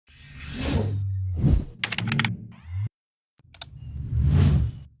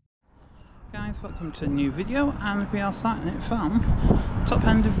welcome to a new video, and we are starting it from top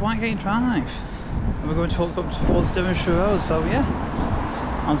end of Whitegate Drive, and we're going to walk up towards Devonshire Road, so yeah,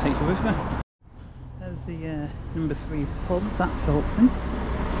 I'll take you with me. There's the number 3 pub, that's open.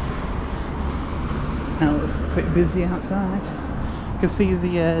 Now it's pretty busy outside. You can see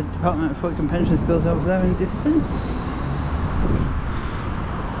the Department for Work and Pensions built over there in the distance.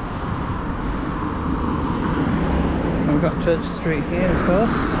 And we've got Church Street here, of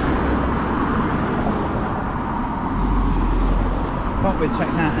course. Won't be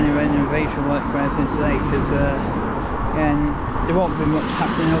checking out any renovation work or anything today because again, there won't be much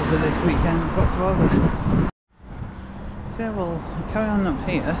happening over this weekend whatsoever. So yeah, we'll carry on up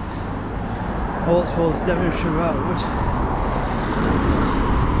here, all towards Devonshire Road.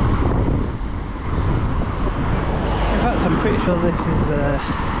 In fact, I'm pretty sure this is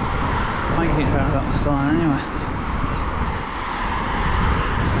Whitegate Drive that was still on anyway.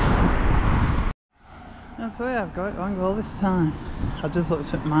 So yeah, I've got it wrong all this time. I just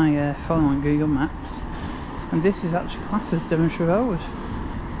looked at my phone on Google Maps, and this is actually classed as Devonshire Road.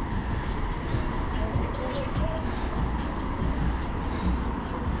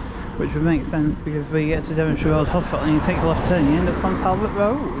 Which would make sense because when you get to Devonshire Road Hospital and you take a left turn, you end up on Talbot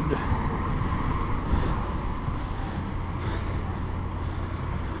Road.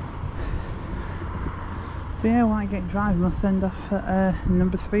 So yeah, Whitegate Drive must end off at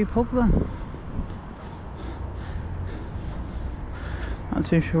number 3 pub then. Not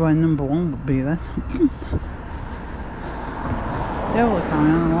too sure where number 1 would be then. Yeah, we'll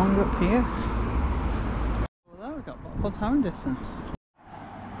carry on along up here. Well, there we've got Blackpool town distance.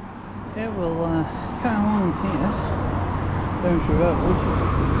 So yeah, we'll carry along here, Devonshire Road.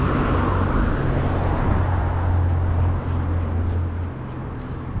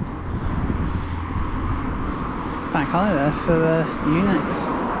 Back alley there for units,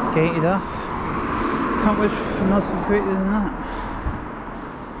 gated off. Can't wish for more security than that.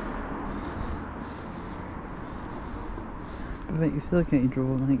 I bet you still get your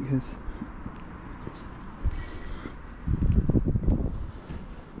trouble, mate, because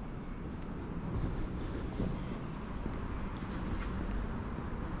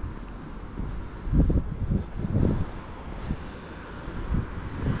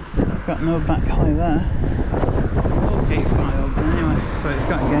I've got no back alley there. Oh, gate's quite open anyway, so it's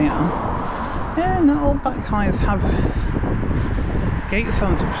got a gate on. Yeah, not all back alleys have gates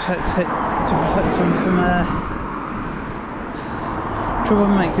on to protect them from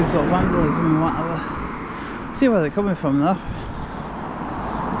troublemakers or vandalism and whatever. See where they're coming from though.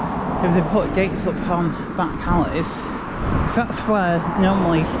 If they put gates up on back alleys, because that's where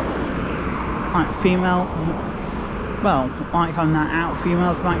normally like like on night out,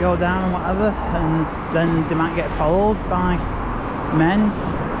 females might go down and whatever, and then they might get followed by men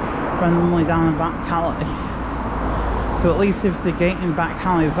randomly down a back alley. So at least if the gating back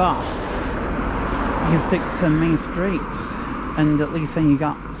alleys off, you can stick to main streets. And at least then you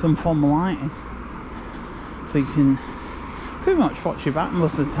got some form of lighting, so you can pretty much watch your back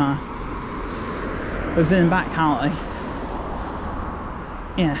most of the time. Whereas in the back alley,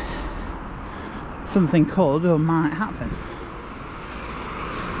 yeah, something could or might happen.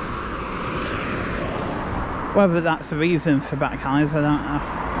 Whether that's the reason for back alleys, I don't know.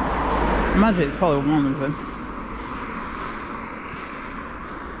 I imagine it's probably one of them,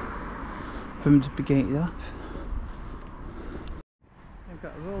 for them to be gated off. We've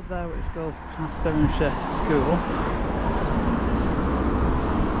got a road there which goes past Devonshire School.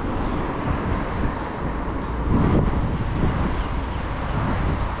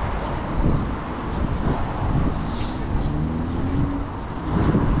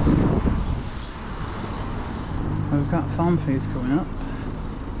 We've got farm fees coming up.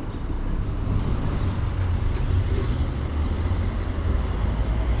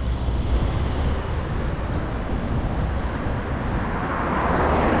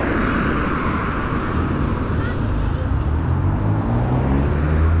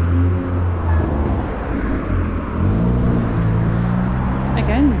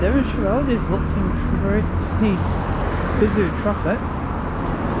 Devonshire Road is looking pretty busy with traffic.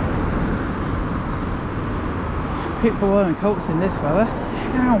 People wearing coats in this weather.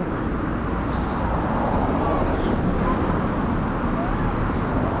 Ow!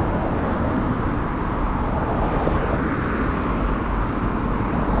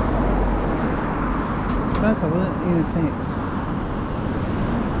 First I wouldn't even think it's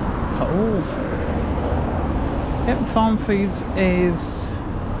cold. Yep, farm feeds is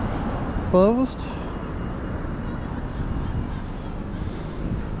closed.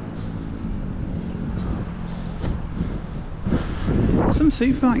 some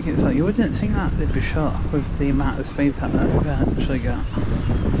supermarkets that you wouldn't think that they'd be shut with the amount of space that they've actually got.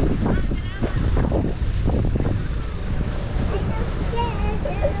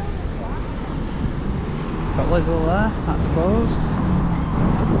 Got Lidl there, that's closed.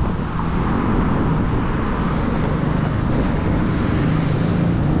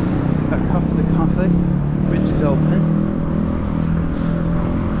 Got Costa Coffee, which is open.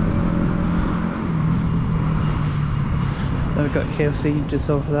 Then we've got KFC just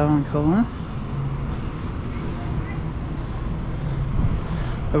over there on the corner,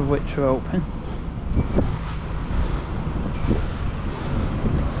 of which are open.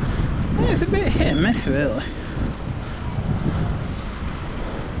 Yeah, it's a bit hit and miss really.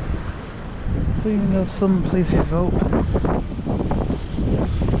 Even though some places are open.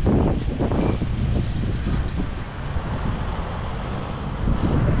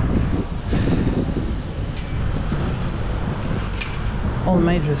 All the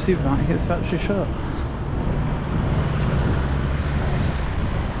major supermarkets are actually shut.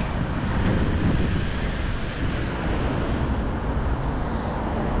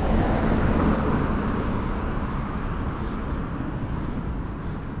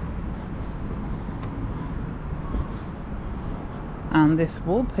 And this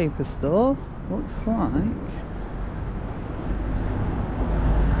wallpaper store looks like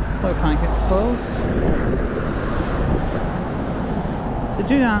it's closed.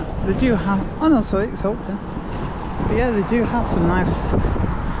 They do have, oh no, sorry, it's open. But yeah, they do have some nice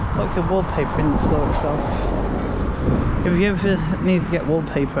lots of wallpaper in the store itself. If you ever need to get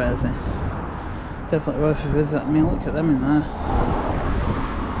wallpaper or anything, definitely worth a visit. I mean, look at them in there.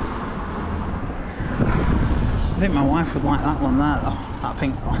 I think my wife would like that one there though, that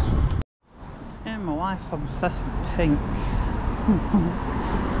pink one. Yeah, my wife's obsessed with pink.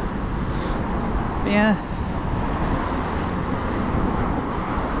 But yeah,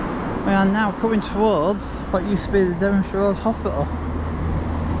 we are now coming towards what used to be the Devonshire Road Hospital.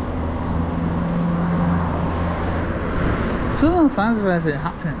 Still no signs of anything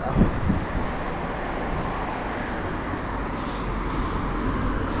happening though.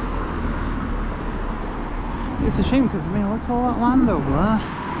 It's a shame because I mean, look at all that land over there.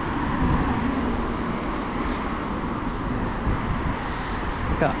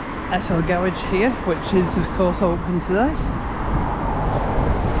 We've got SL Garage here, which is of course open today.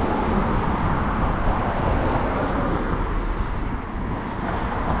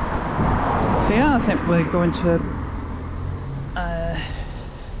 So yeah, I think we're going to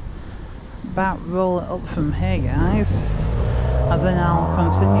about roll it up from here, guys, and then I'll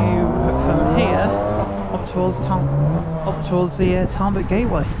continue from here up towards the Talbot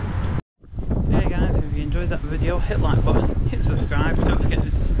Gateway. Yeah guys, if you enjoyed that video, hit like button, hit subscribe, don't forget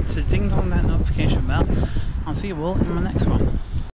to ding dong that notification bell. I'll see you all in my next one.